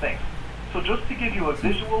have to think. So just to give you a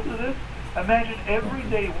visual to this, imagine every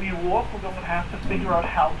day we walk, we're going to have to figure out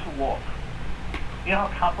how to walk. You know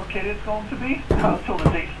how complicated it's going to be until the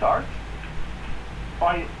day starts?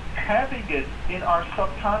 By having it in our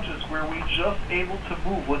subconscious where we're just able to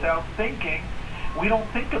move without thinking, we don't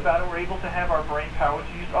think about it, we're able to have our brain power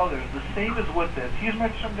to use others. The same is with this. He's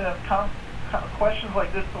mentioned that questions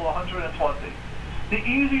like this till 120. The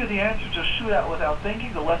easier the answer just shoot out without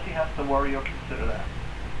thinking, the less he has to worry or consider that.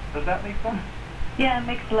 Does that make sense? Yeah, it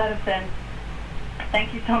makes a lot of sense.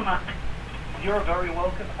 Thank you so much. You're very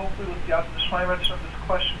welcome. Hopefully with the Shmai this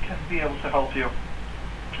question can be able to help you.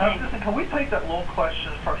 Now, listen, can we take that long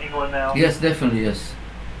question from England now? Yes, definitely, yes.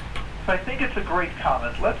 So I think it's a great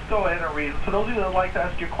comment. Let's go ahead and read it. For those of you that would like to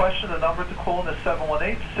ask your question, the number to call in is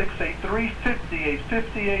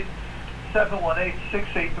 718-683-5858,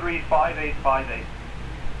 718-683-5858.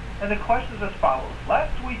 And the question is as follows.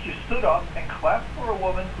 Last week you stood up and clapped for a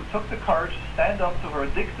woman who took the courage to stand up to her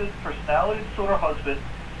addicted, personality disorder husband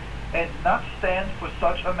and not stand for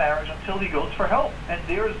such a marriage until he goes for help. And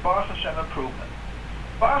there is Baruch Hashem improvement.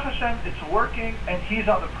 Baruch Hashem, it's working and he's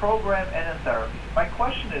on the program and in therapy. My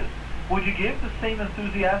question is, would you give the same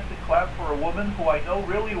enthusiastic clap for a woman who I know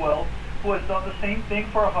really well, who has done the same thing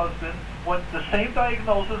for her husband, when the same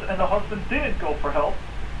diagnosis and the husband didn't go for help,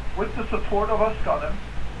 with the support of Askanim,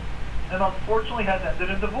 and unfortunately has ended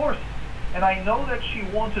in divorce? And I know that she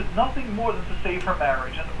wanted nothing more than to save her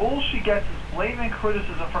marriage, and all she gets is blame and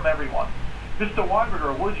criticism from everyone. Mr.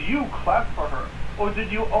 Weinberger, would you clap for her, or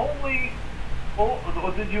did you only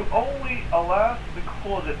alas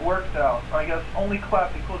because it worked out? Or I guess only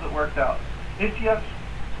clap because it worked out. If yes,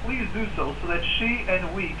 please do so that she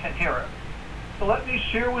and we can hear it. So let me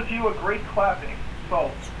share with you a great clapping.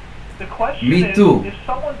 So the question is, if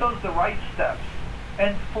someone does the right steps,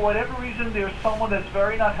 and for whatever reason there's someone that's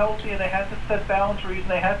very not healthy and they had to set boundaries and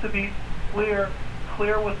they had to be clear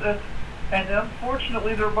with it, and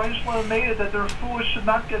unfortunately the Rebbeinu Shalom made it that their foolish should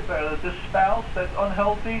not get better, that this spouse that's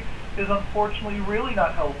unhealthy is unfortunately really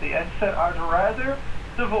not healthy, and said, I'd rather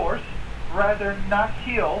divorce, rather not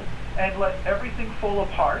heal, and let everything fall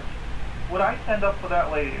apart, would I stand up for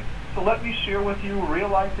that lady? So let me share with you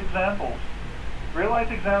real-life examples.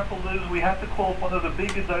 Real-life examples is we had to call up one of the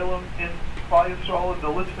big Gedolim in Klal Yisrael in the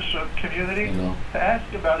Litvish community to ask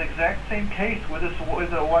about exact same case where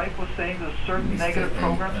the wife was saying there's certain negative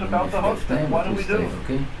programs about the husband. What do we do?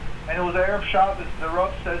 Okay. And it was Erev Shabbos. The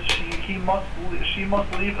Rav says she must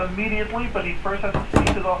leave immediately, but he first has to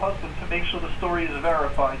speak to the husband to make sure the story is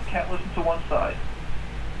verified. Can't listen to one side.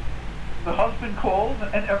 The husband called,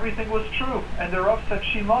 and everything was true. And the Rav said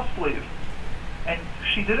she must leave. And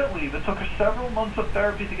she didn't leave. It took her several months of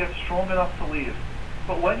therapy to get strong enough to leave.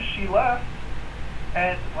 But when she left,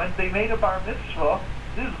 and when they made a bar mitzvah,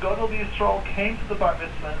 this Gadol Yisrael came to the bar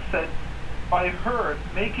mitzvah and said, by her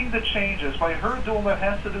making the changes, by her doing what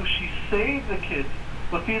has to do, she saved the kids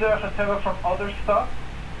from other stuff.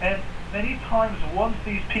 And many times once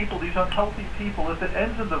these people, these unhealthy people, if it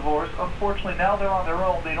ends in divorce, unfortunately now they're on their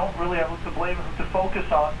own, they don't really have who to blame and who to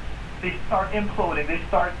focus on. They start imploding, they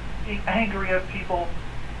start being angry at people,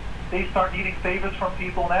 they start needing favors from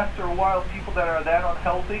people, and after a while people that are that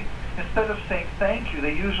unhealthy, instead of saying thank you,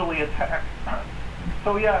 they usually attack.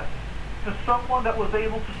 So yes, to someone that was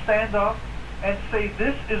able to stand up and say,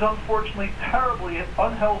 this is unfortunately terribly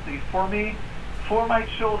unhealthy for me, for my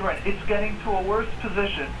children, it's getting to a worse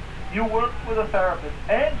position. You worked with a therapist,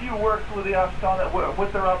 and you worked with the Askana,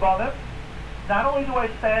 with the Rabbanim. Not only do I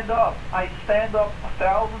stand up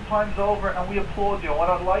 1,000 times over, and we applaud you. And what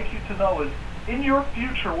I'd like you to know is, in your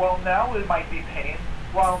future, while now it might be pain,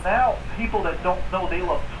 while now people that don't know, they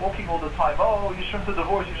love talking all the time, oh, you shouldn't have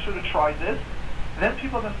divorced, you should have tried this. Then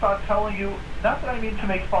people are going to start telling you, not that I mean to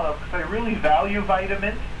make fun of, because I really value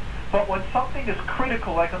vitamins, but when something is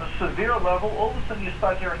critical, like on a severe level, all of a sudden you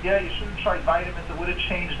start hearing, yeah, you should have tried vitamins, it would have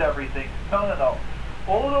changed everything. No.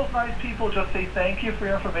 All of those nice people just say, thank you for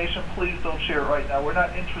your information, please don't share it right now. We're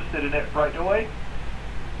not interested in it right away.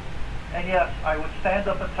 And yes, I would stand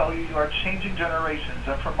up and tell you, you are changing generations.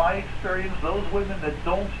 And from my experience, those women that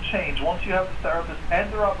don't change, once you have the therapist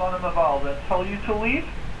and the Rabbanim involved that tell you to leave,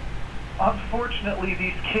 unfortunately,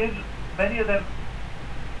 these kids, many of them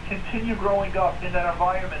continue growing up in that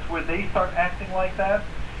environment where they start acting like that,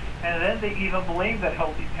 and then they even blame that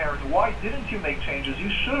healthy parent. Why didn't you make changes? You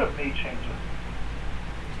should have made changes.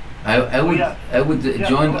 I would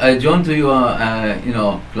join to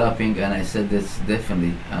your clapping, and I said that's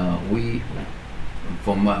definitely we,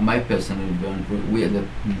 from my personal viewpoint, we had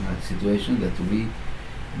a situation that we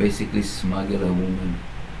basically smuggle a woman,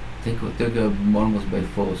 take her almost by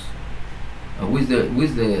force, with the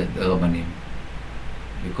Rabbanim,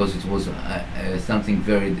 because it was something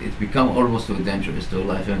very, it became almost too dangerous to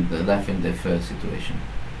life and death situation.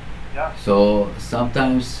 Yeah. So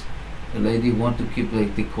sometimes a lady want to keep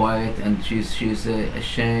like the quiet, and she's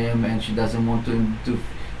ashamed, and she doesn't want to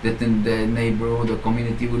that in the neighborhood or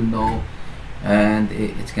community will know, and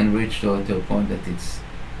it can reach to a point that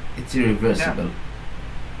it's irreversible. Yeah.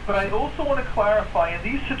 But I also want to clarify, in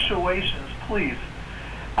these situations, please,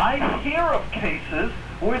 I hear of cases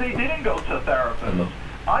where they didn't go to a therapist. Hello.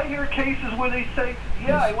 I hear cases where they say,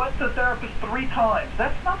 yeah, I went to a therapist 3 times.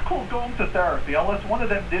 That's not called going to therapy, unless one of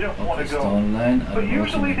them didn't want to go. Online, But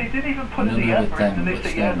usually they didn't even put in the effort, and they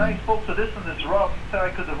say, yeah, I spoke to this and this Rav, and said I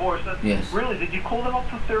could divorce. And yes. Really, did you call them up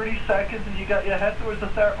for 30 seconds and you got your head, or is the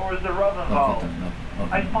Rav involved?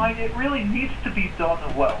 I find it really needs to be done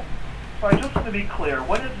well. So I just want to be clear,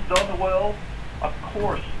 when it's done well, of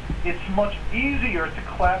course, it's much easier to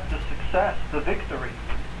clap the success, the victory.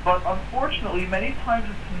 But unfortunately, many times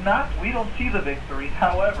it's not, we don't see the victory.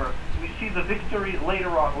 However, we see the victory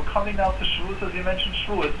later on. We're coming now to Shavuos, as you mentioned,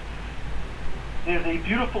 Shavuos. There's a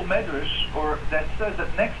beautiful medrash that says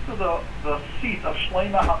that next to the seat of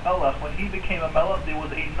Shlomo HaMelech, when he became a melech, there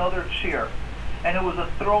was another chair. And it was a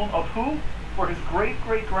throne of who? For his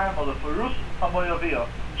great-great-grandmother, for Rus HaMoyaviyah.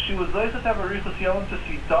 She was there to have a Richas Yom to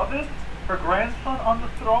see David, her grandson, on the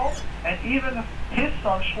throne, and even his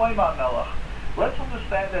son, Shlomo HaMelech. Let's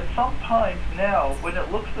understand that sometimes now, when it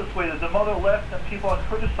looks this way, that the mother left and people are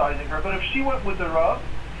criticizing her, but if she went with the Rav,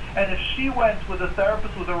 and if she went with the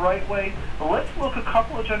therapist with the right way, let's look a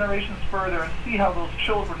couple of generations further and see how those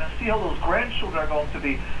children and see how those grandchildren are going to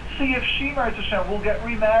be. See if she, Meretz Hashem, will get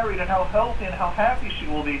remarried and how healthy and how happy she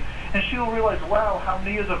will be. And she will realize, wow, how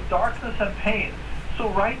many years of darkness and pain. So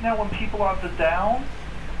right now when people are on the down,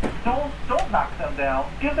 don't knock them down.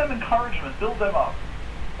 Give them encouragement. Build them up.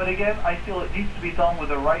 But again, I feel it needs to be done with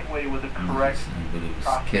the right way, with the correct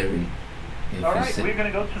process. Scary. All right, we're going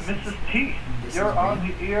to go to Mrs. T. You're on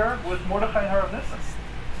the air with Mordechai and Harav Nissen.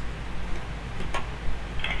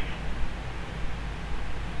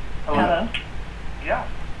 Hello. Yeah.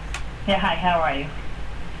 Yeah, hi, how are you?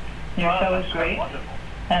 Your show is great. Wonderful.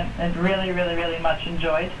 And really, really, really much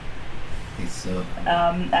enjoyed. It's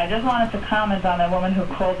I just wanted to comment on a woman who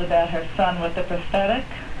called about her son with the prosthetic.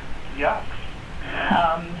 Yeah.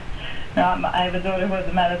 I have a daughter who has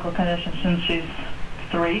a medical condition since she's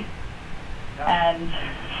 3. Yeah. And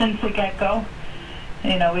since the get-go,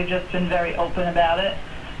 we've just been very open about it.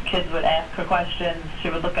 Kids would ask her questions. She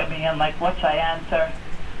would look at me and like, what should I answer?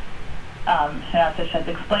 So she'd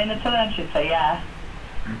explain it to them. She'd say, yeah.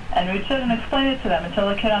 And we'd sit and explain it to them until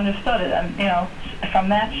the kid understood it. And, from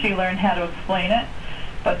that she learned how to explain it.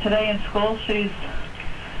 But today in school,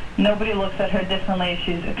 nobody looks at her differently.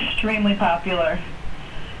 She's extremely popular.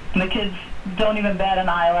 And the kids don't even bat an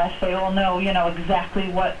eyelash. They all know, exactly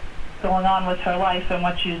what's going on with her life and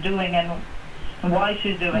what she's doing and why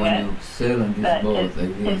she's doing when it. you sail on this That boat it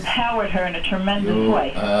like this, empowered her in a tremendous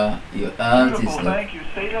way. Your aunt Beautiful, is like, thank you.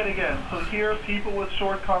 Say that again. So here, people with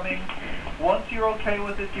shortcomings, once you're okay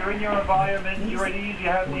with it, you're in your environment, you're at ease, you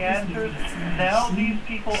have the answers, now these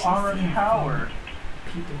people are empowered.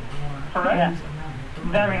 Correct? Yeah.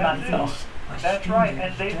 Very much so. That's right,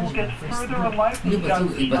 and they will get further in life with young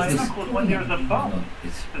because when there's a bump,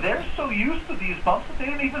 they're so used to these bumps that they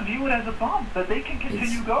don't even view it as a bump, that they can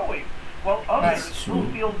continue going. Well, others still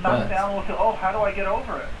feel knocked down with, oh, how do I get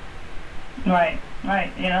over it? Right.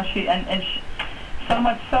 She so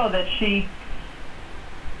much so that she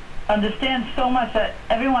understands so much that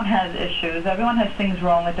everyone has issues, everyone has things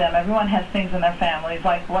wrong with them, everyone has things in their families,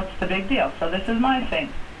 like, what's the big deal? So this is my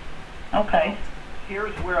thing. Okay.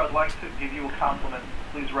 Here's where I'd like to give you a compliment.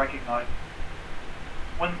 Please recognize.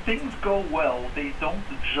 When things go well, they don't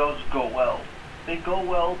just go well. They go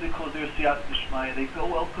well because they're siyat d'shmaya. They go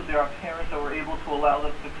well because there are parents that were able to allow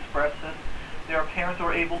them to express it. There are parents who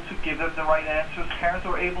are able to give them the right answers. Parents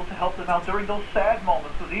who are able to help them out during those sad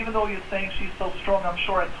moments. Because even though you're saying she's so strong, I'm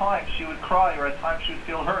sure at times she would cry, or at times she would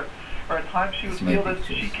feel hurt, or at times she would feel that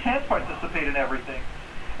she can't participate in everything.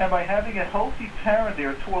 And by having a healthy parent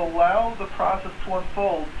there to allow the process to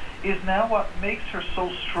unfold is now what makes her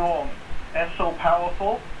so strong and so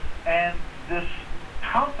powerful and this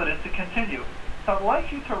confidence to continue. So I'd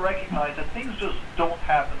like you to recognize that things just don't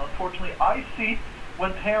happen. Unfortunately, I see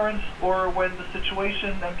when parents or when the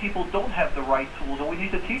situation and people don't have the right tools, or we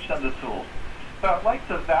need to teach them the tools. But I'd like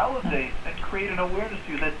to validate and create an awareness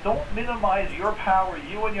to you that don't minimize your power,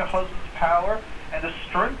 you and your husband's power, and the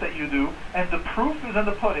strength that you do, and the proof is in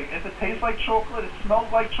the pudding. If it tastes like chocolate, it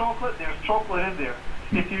smells like chocolate, there's chocolate in there.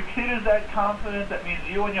 If your kid is that confident, that means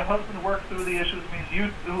you and your husband work through the issues, means you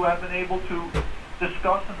who have been able to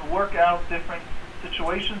discuss and work out different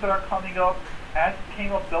situations that are coming up, as it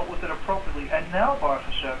came up, dealt with it appropriately. And now, Baruch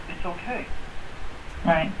Hashem, it's okay.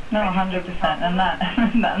 Right. No, 100%.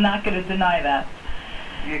 I'm not going to deny that.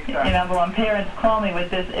 Exactly. You know, but when parents call me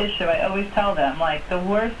with this issue, I always tell them, like, the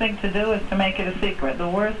worst thing to do is to make it a secret. The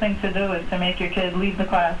worst thing to do is to make your kid leave the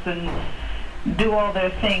class and do all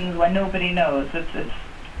their things when nobody knows.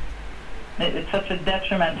 It's such a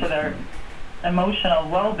detriment to their emotional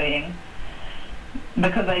well-being,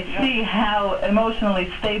 because I see how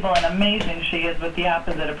emotionally stable and amazing she is with the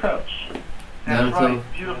opposite approach. That's right,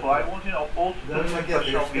 beautiful. I want all statistics are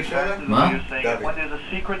showing exactly what you're saying. When there's a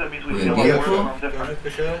secret, that means we feel worse from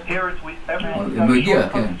different. Here it's everyone's got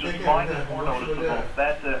shortcuts, just mine is more noticeable.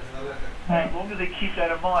 That's it. As long as they keep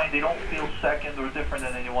that in mind, they don't feel second or different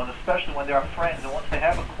than anyone, especially when they are friends. And once they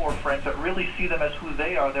have a core friends that really see them as who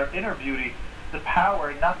they are, their inner beauty, the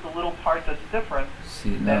power, not the little part that's different,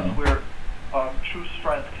 that's where true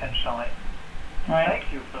strength can shine. Right.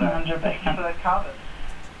 Thank you for that. 100%. Thank you for that comment.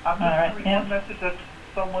 I'm just going to read one message that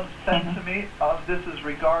someone sent to me. This is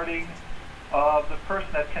regarding the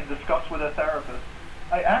person that can discuss with a therapist.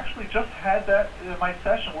 I actually just had that in my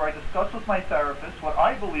session where I discussed with my therapist what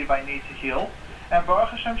I believe I need to heal, and Baruch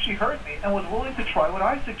Hashem, she heard me and was willing to try what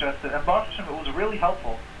I suggested, and Baruch Hashem, it was really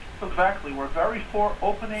helpful. So exactly, we're very for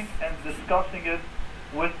opening and discussing it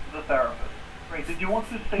with the therapist. Great. Did you want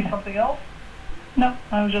to say something else? No,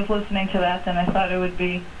 I was just listening to that, and I thought it would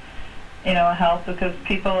be, you know, a help, because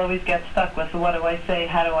people always get stuck with, what do I say,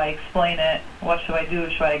 how do I explain it, what should I do,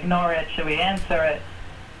 should I ignore it, should we answer it?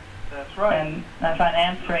 That's right. And I find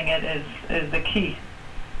answering it is the key.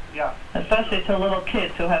 Yeah. Especially to little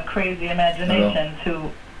kids who have crazy imaginations, who,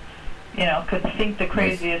 you know, could think the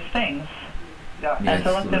craziest things. Yeah. And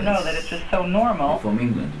to let them know that it's just so normal. From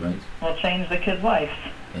England, right? Will change the kid's life.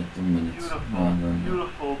 2 minutes. Beautiful.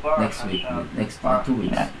 Beautiful. Baruch next week, next 2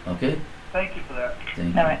 weeks. Yeah. Okay? Thank you for that.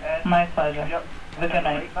 Thank you. All right. My pleasure. Yep. Have a good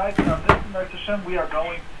night. Night. Now, this Hashem, we are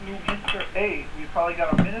going to Mr. A. We've probably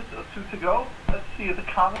got a minute or two to go. Let's see the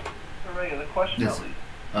comment, Mr. A, the question at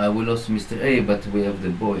least. We lost Mr. A, but we have the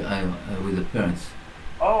boy with the parents.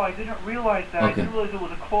 Oh, I didn't realize that. Okay. I didn't realize it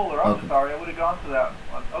was a caller. I'm sorry. I would have gone to that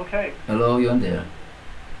one. Okay. Hello, you're there.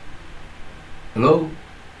 Hello?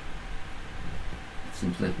 It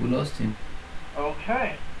seems like we lost him.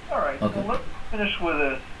 Okay. All right. So let's finish with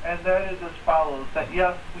this. And that is as follows. That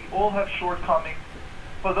yes, we all have shortcomings.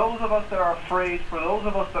 For those of us that are afraid, for those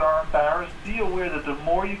of us that are embarrassed, be aware that the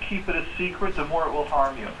more you keep it a secret, the more it will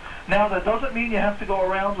harm you. Now, that doesn't mean you have to go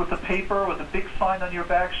around with a paper with a big sign on your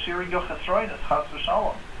back sharing your chesroinus, chas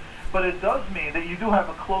v'shalom. But it does mean that you do have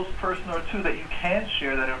a close person or two that you can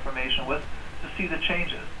share that information with to see the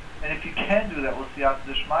changes. And if you can do that with siyata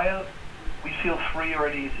d'shmaya, we feel freer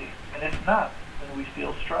and easy. And if not, then we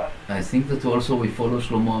feel stressed. I think that also we follow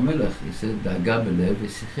Shlomo HaMelech. He said, Da'aga b'lev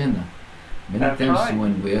v'sichena. Many times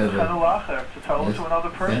when we have to tell it to another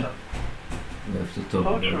person. We have to talk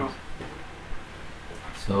about it.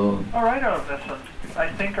 So, all right, Arav Nissan.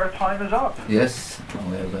 I think our time is up. Yes,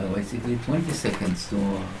 we have basically 20 seconds to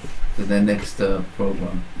the next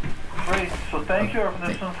program. Great. So thank you, Arav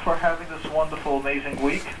Nissan, for having this wonderful, amazing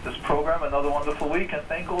week, this program, another wonderful week, and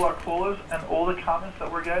thank all our callers and all the comments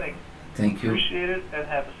that we're getting. Thank you. Appreciate it, and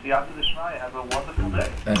have a siyata d'shmaya. Have a wonderful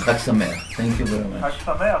day. And Chag Sameach. Thank you very much.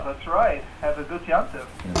 Chag Sameach, that's right. Have a good yantiv.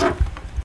 Yeah.